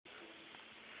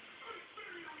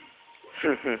Hey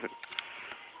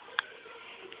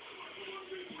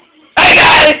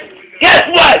guys, guess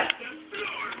what?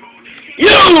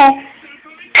 You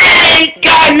ain't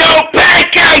got no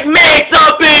pancake mix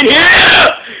up in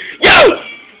here!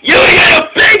 You ain't got no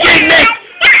pancake mix!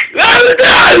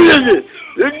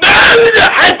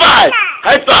 High five!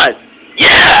 High five! Yeah,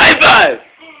 high five!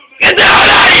 Get the hell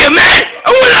out of here, man! I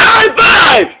want a high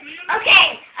five!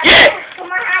 Okay. Yeah! Come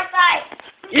on, high five.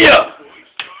 Yeah!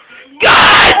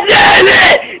 God damn it!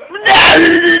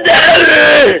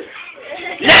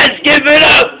 Let's give it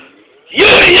up! You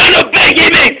ain't got no pancake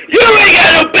mix! You ain't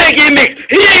got no pancake mix!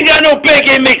 He ain't got no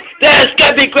pancake mix! That's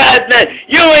Scotty Crab, man!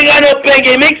 You ain't got no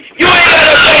pancake mix! You ain't got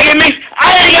no pancake mix! I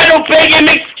ain't got no pancake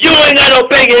mix! You ain't got no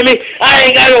pancake mix! I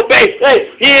ain't got no pancake. Hey,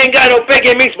 he ain't got no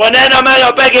pancake mix! Banana man,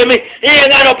 no pancake mix! He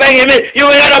ain't got no pancake mix! You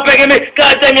ain't got no pancake mix!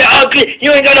 God damn, you're ugly! You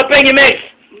ain't got no pancake mix!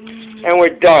 And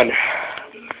we're done.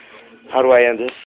 How do I end this?